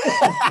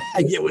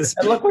 It was.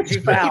 And look what she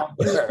found.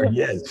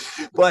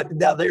 Yes. But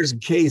now there's a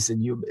case,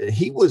 and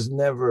he was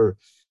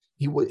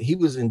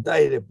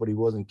indicted, but he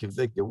wasn't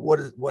convicted.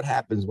 What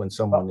happens when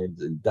someone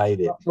is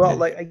indicted? Well,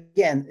 like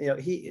again,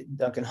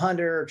 Duncan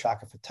Hunter,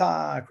 Chaka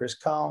Fattah, Chris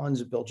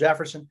Collins, Bill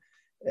Jefferson,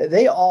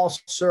 they all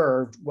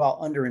served while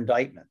under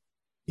indictment.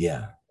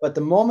 Yeah. But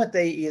the moment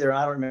they I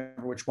don't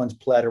remember which ones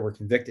pled or were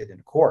convicted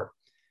in court,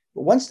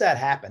 but once that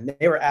happened,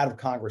 they were out of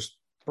Congress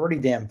pretty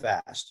damn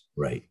fast.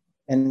 Right.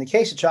 And in the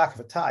case of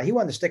Chaka Fattah, he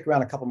wanted to stick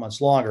around a couple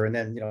months longer. And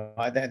then,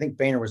 I think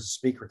Boehner was the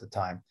speaker at the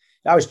time.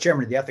 I was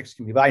chairman of the Ethics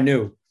Committee, but I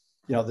knew,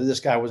 that this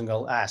guy wasn't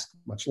going to last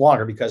much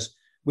longer, because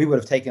we would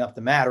have taken up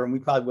the matter and we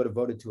probably would have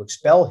voted to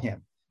expel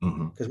him,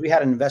 because we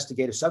had an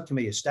investigative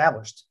subcommittee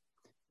established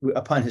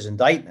upon his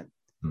indictment.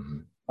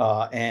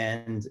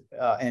 And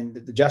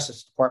the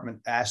Justice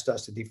Department asked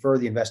us to defer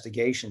the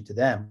investigation to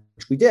them,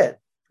 which we did.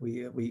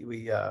 We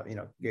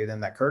gave them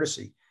that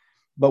courtesy.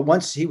 but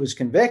once he was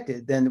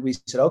convicted, then we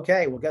said,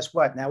 okay, well, guess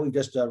what? Now we've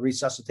just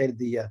resuscitated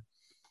the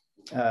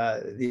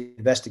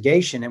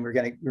investigation, and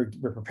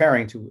we're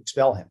preparing to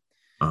expel him.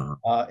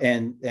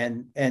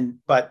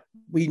 But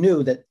we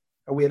knew that,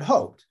 or we had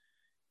hoped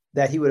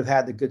that he would have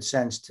had the good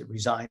sense to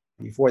resign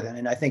before then.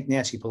 And I think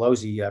Nancy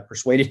Pelosi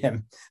persuaded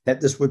him that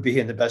this would be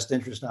in the best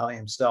interest, not only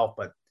himself,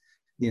 but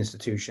the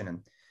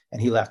institution.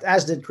 And he left,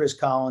 as did Chris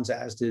Collins,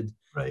 as did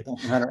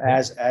Duncan Hunter,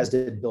 as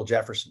did Bill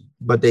Jefferson.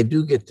 But they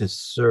do get to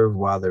serve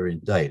while they're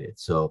indicted.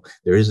 So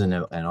there isn't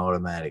an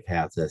automatic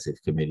House Ethics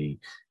Committee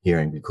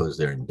hearing because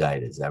they're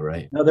indicted. Is that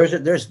right? No,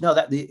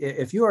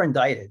 if you are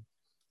indicted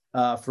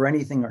for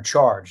anything or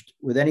charged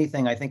with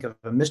anything, I think of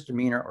a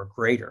misdemeanor or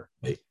greater,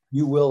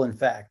 you will in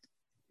fact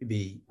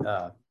be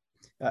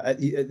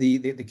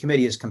the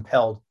committee is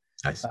compelled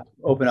to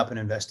open up an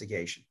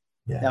investigation.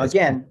 Yeah, now,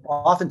 again,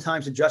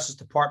 oftentimes the Justice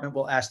Department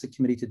will ask the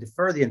committee to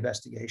defer the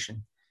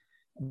investigation,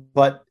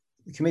 but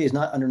the committee is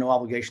not under no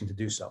obligation to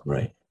do so.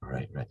 Right.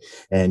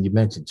 And you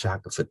mentioned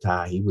Chaka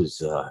Fattah. He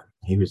was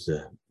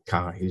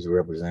a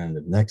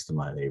representative next to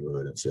my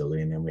neighborhood in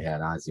Philly, and then we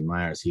had Ozzie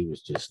Myers. He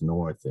was just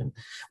north. And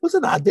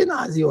didn't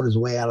Ozzie on his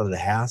way out of the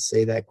house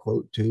say that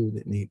quote too?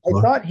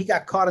 I thought he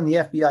got caught in the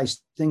FBI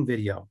sting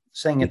video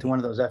saying it to one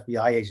of those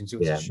FBI agents.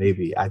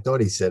 Maybe. I thought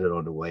he said it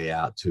on the way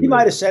out too. He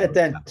might have said it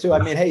then too. I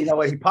mean, hey, you know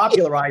what? He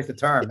popularized the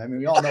term. I mean,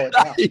 we all know it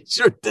now. He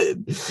sure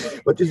did.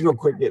 But just real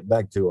quick, get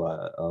back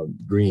to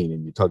Greene,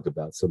 and you talked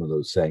about some of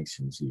those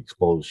sanctions, the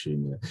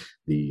expulsion,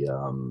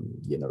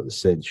 the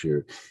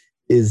censure.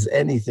 Is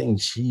anything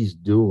she's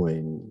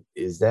doing,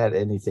 is that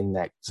anything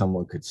that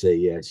someone could say,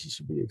 yeah, she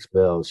should be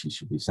expelled, she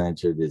should be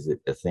censured? Is it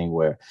a thing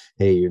where,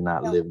 hey, you're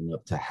not living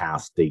up to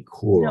House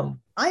decorum?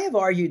 I have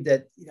argued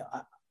that,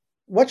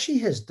 what she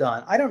has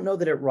done, I don't know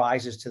that it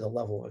rises to the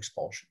level of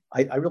expulsion.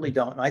 I really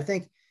don't. And I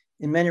think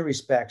in many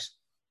respects,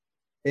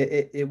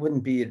 it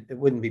wouldn't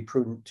be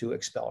prudent to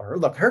expel her.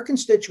 Look, her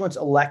constituents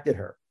elected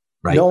her,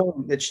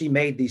 knowing that she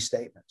made these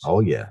statements.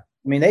 Oh, yeah.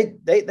 I mean,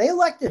 they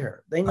elected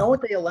her. They know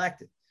what they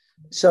elected.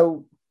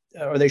 So,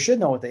 or they should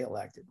know what they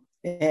elected.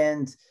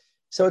 And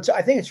so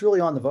I think it's really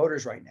on the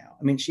voters right now.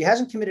 I mean, she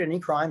hasn't committed any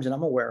crimes that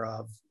I'm aware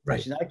of.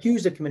 She's not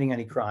accused of committing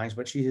any crimes,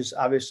 but she has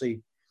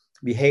obviously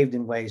behaved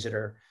in ways that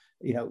are,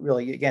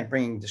 really, again,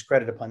 bringing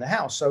discredit upon the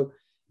House.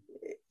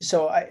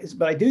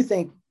 But I do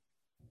think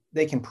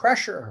they can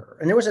pressure her.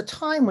 And there was a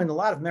time when a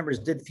lot of members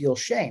did feel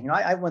shame.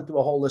 I went through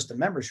a whole list of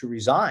members who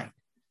resigned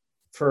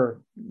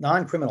for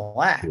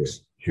non-criminal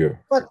acts.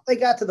 Sure. But they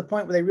got to the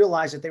point where they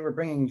realized that they were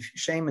bringing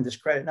shame and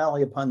discredit not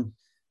only upon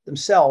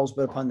themselves,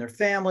 but upon their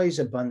families,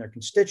 upon their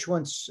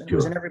constituents. And it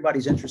was in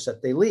everybody's interest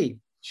that they leave.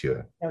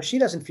 Sure. She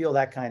doesn't feel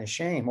that kind of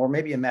shame. Or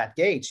maybe a Matt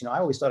Gaetz. I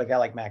always thought a guy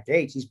like Matt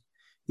Gaetz,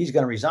 he's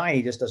going to resign.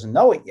 He just doesn't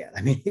know it yet.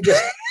 I mean,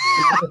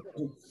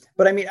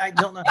 but I mean, I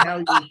don't know how.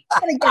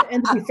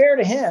 And to be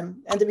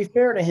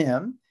fair to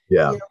him,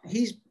 yeah,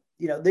 he's.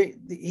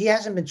 He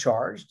hasn't been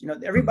charged.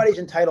 Everybody's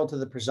entitled to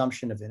the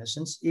presumption of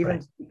innocence, even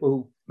people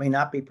who may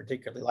not be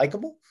particularly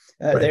likable.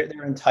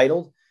 They're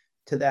entitled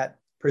to that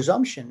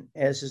presumption,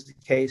 as is the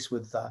case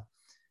with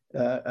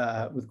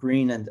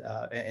Greene and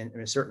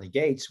certainly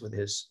Gaetz with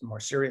his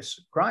more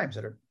serious crimes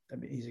that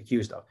he's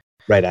accused of.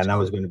 Right, and I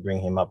was going to bring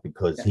him up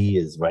because he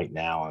is right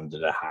now under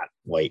the hot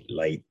white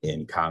light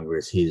in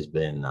Congress. He has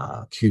been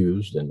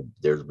accused, and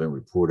there's been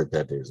reported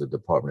that there's a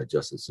Department of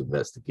Justice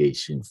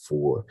investigation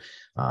for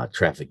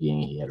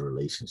trafficking. He had a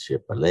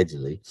relationship,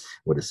 allegedly,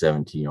 with a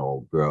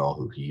 17-year-old girl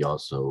who he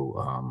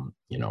also,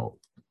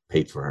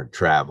 paid for her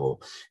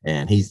travel,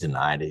 and he's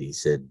denied it. He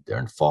said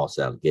they're false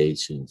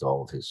allegations.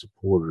 All of his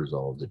supporters,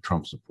 all of the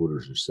Trump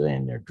supporters are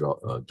saying they're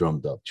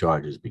drummed up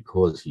charges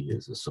because he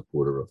is a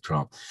supporter of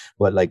Trump.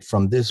 But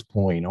from this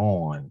point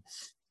on,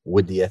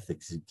 would the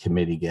Ethics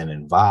Committee get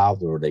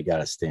involved, or they got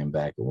to stand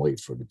back and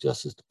wait for the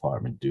Justice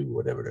Department to do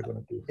whatever they're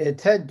going to do?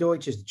 Ted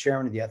Deutsch is the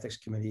chairman of the Ethics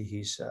Committee.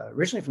 He's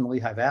originally from the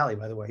Lehigh Valley,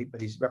 by the way,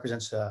 but he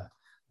represents the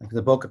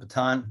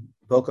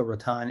Boca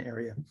Raton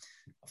area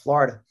of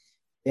Florida.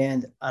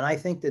 And I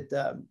think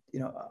that,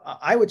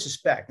 I would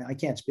suspect, and I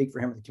can't speak for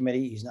him at the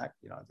committee, he's not,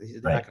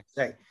 he's not going to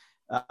say,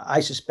 I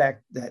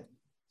suspect that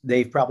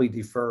they've probably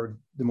deferred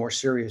the more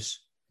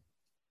serious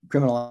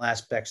criminal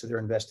aspects of their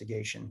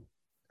investigation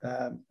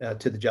to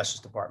the Justice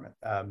Department.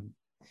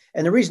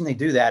 And the reason they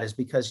do that is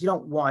because you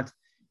don't want,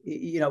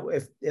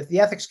 if the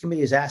Ethics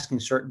Committee is asking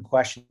certain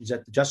questions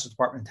that the Justice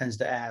Department tends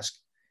to ask,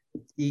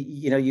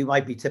 you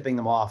might be tipping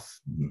them off.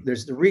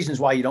 There's the reasons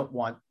why you don't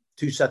want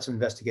two sets of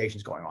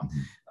investigations going on,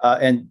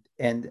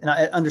 and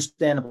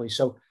understandably.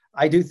 So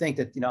I do think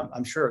that,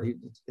 I'm sure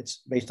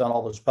it's based on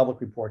all those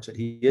public reports that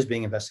he is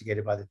being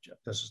investigated by the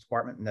Justice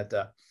Department, and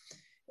that,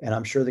 and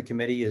I'm sure the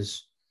committee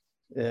is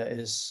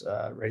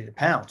ready to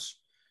pounce.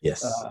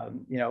 Yes.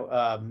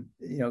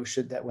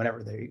 Should that,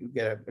 whenever they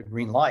get a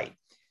green light.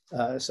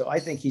 So I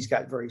think he's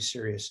got very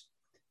serious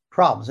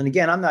problems. And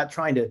again, I'm not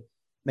trying to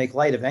make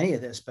light of any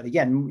of this, but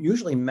again,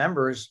 usually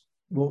members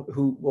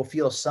who will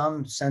feel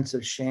some sense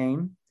of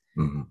shame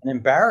an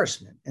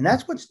embarrassment. And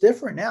that's what's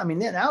different now. I mean,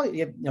 now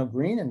you have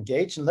Green and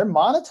Gates, and they're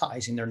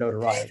monetizing their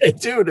notoriety. They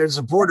do. Their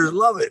supporters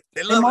love it.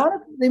 They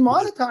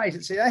monetize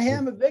it. Say, hey,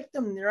 I'm a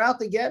victim. They're out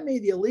to get me,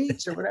 the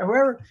elites or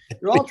whatever.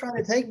 You're all trying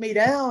to take me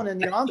down,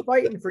 and I'm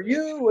fighting for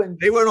you. And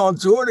they went on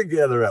tour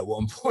together at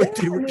one point.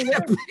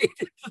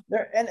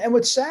 And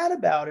what's sad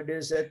about it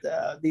is that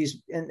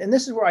and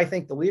this is where I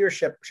think the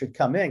leadership should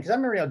come in, because I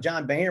remember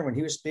John Boehner when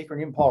he was speaker,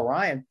 and even Paul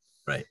Ryan.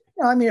 Right.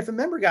 I mean, if a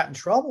member got in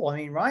trouble, I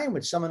mean, Ryan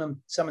would summon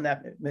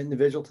that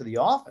individual to the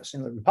office,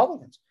 the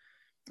Republicans,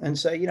 and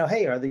say,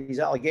 hey, are these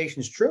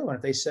allegations true? And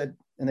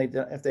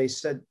if they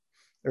said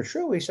they're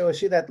true, we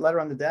see that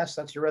letter on the desk.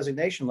 That's your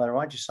resignation letter.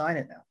 Why don't you sign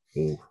it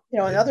now?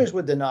 And others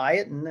would deny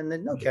it, and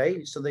then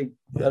okay, so they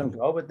let him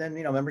go. But then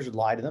members would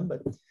lie to them.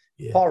 But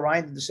Paul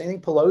Ryan did the same thing.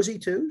 Pelosi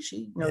too.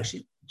 She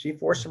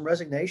forced some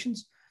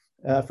resignations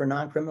for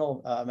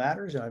non-criminal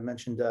matters. I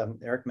mentioned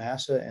Eric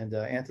Massa and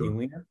Anthony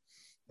Weiner.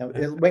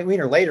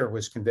 Weiner later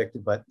was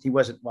convicted, but he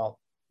wasn't. Well,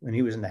 when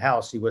he was in the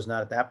House, he was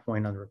not at that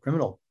point under a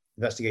criminal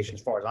investigation,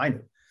 as far as I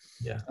knew.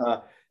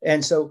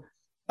 And so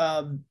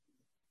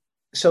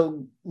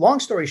long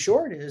story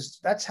short is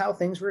that's how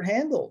things were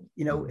handled.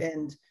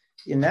 And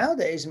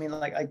nowadays, I mean,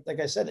 like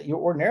I said,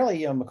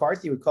 ordinarily,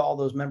 McCarthy would call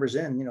those members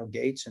in,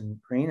 Gates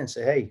and Green, and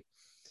say, hey,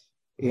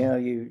 we're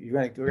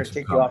going to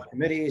take you off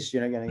committees.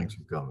 You're going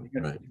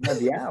to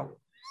be out.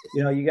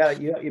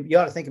 You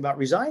ought to think about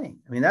resigning.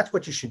 I mean, that's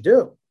what you should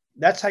do.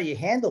 That's how you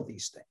handle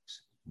these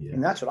things.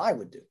 And that's what I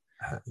would do.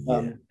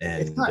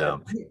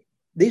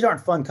 These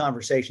aren't fun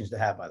conversations to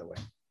have, by the way.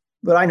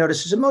 But I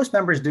notice is that most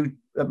members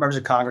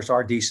of Congress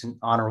are decent,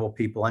 honorable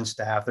people and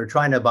staff. They're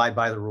trying to abide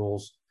by the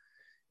rules.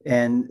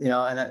 And,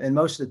 and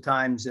most of the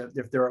times,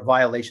 if there are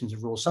violations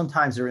of rules,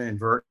 sometimes they're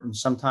inadvertent.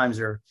 Sometimes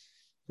they're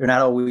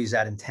not always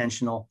that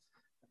intentional.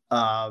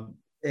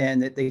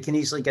 And they can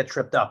easily get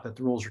tripped up if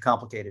the rules are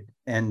complicated.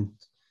 And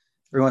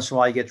every once in a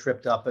while you get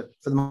tripped up, but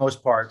for the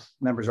most part,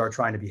 members are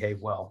trying to behave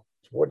well.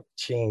 What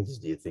changes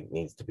do you think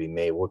needs to be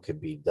made? What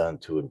could be done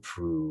to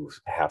improve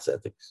House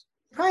ethics?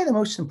 Probably the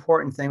most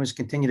important thing was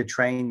continue to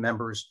train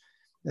members,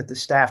 that the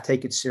staff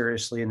take it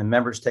seriously and the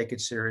members take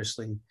it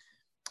seriously.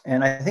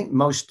 And I think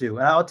most do.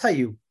 And I'll tell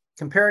you,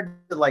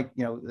 compared to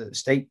the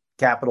state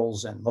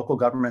capitals and local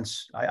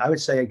governments, I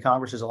would say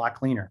Congress is a lot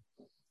cleaner.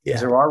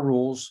 Because there are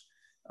rules,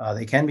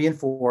 they can be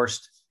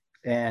enforced.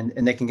 And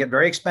they can get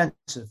very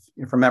expensive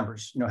for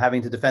members,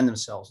 having to defend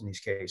themselves in these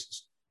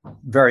cases.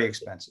 Very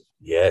expensive.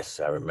 Yes,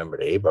 I remember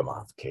the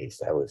Abramoff case.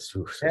 That was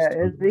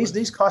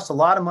these cost a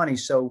lot of money.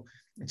 So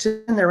it's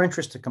in their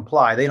interest to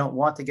comply. They don't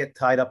want to get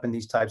tied up in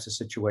these types of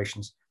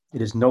situations.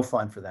 It is no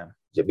fun for them.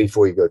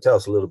 Before you go, tell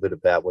us a little bit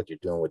about what you're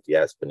doing with the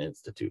Aspen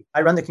Institute.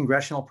 I run the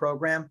congressional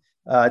program.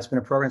 It's been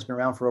a program that's been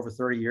around for over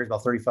 30 years,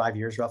 about 35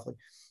 years roughly.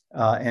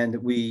 And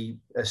we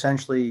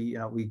essentially,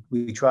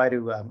 we try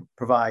to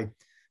provide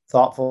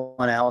thoughtful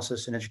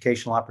analysis and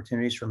educational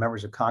opportunities for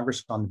members of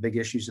Congress on the big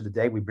issues of the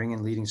day. We bring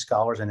in leading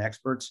scholars and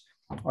experts.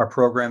 Our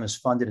program is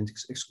funded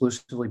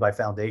exclusively by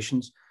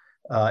foundations.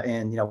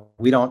 And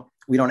we don't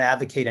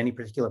advocate any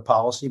particular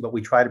policy, but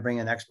we try to bring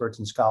in experts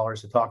and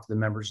scholars to talk to the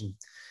members,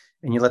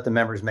 and you let the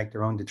members make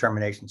their own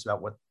determinations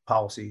about what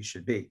policies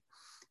should be.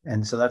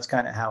 And so that's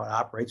kind of how it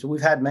operates. So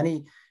we've had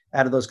many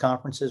out of those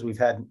conferences. We've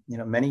had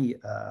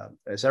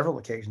several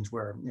occasions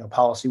where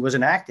policy was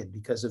enacted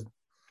because of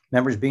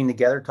members being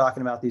together,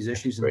 talking about these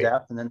issues in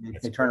depth, and then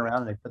they turn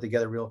around and they put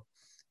together real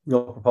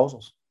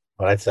proposals.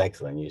 Well, that's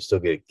excellent. You still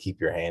get to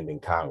keep your hand in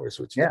Congress,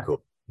 which is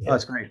cool. Oh,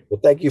 that's great. Well,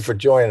 thank you for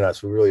joining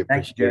us. We really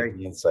appreciate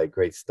the insight.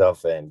 Great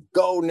stuff. And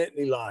go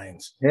Nittany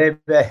Lions. Hey,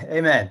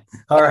 amen.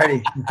 All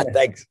righty.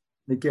 Thanks.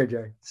 Take care,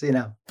 Jerry. See you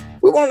now.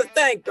 We want to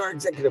thank our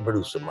executive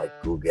producer,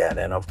 Mike Gugat,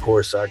 and of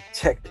course, our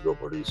technical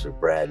producer,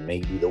 Brad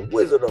Maybe, the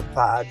Wizard of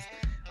Pods,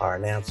 our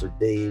announcer,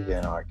 Dave,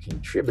 and our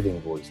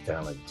contributing voice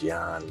talent,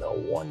 John, the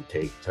One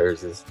Take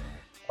Terzis,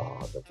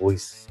 the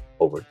voice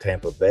over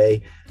Tampa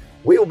Bay.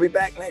 We will be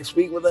back next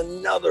week with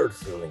another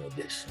thrilling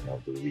edition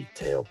of the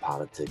Retail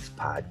Politics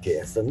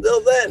Podcast.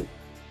 Until then,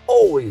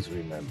 always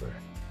remember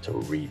to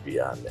read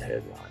beyond the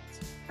headlines.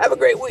 Have a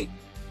great week.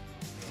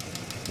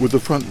 With The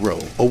Front Row,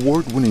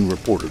 award-winning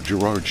reporter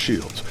Gerard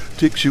Shields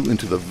takes you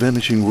into the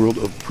vanishing world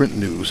of print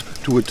news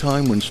to a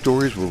time when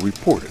stories were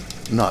reported,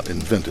 not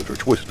invented or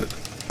twisted.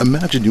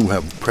 Imagine you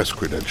have press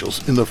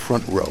credentials in The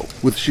Front Row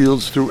with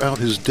Shields throughout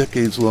his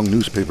decades-long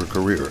newspaper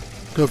career,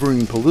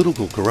 covering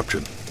political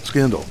corruption,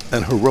 scandal,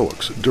 and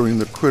heroics during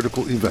the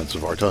critical events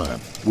of our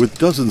time. With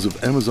dozens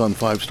of Amazon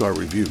 5-star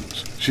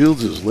reviews,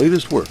 Shields'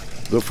 latest work,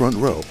 The Front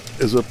Row,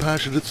 is a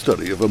passionate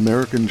study of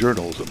American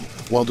journalism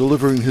while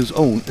delivering his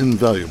own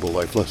invaluable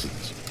life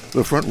lessons.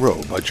 The Front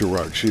Row by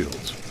Gerard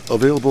Shields.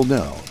 Available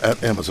now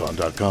at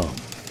Amazon.com.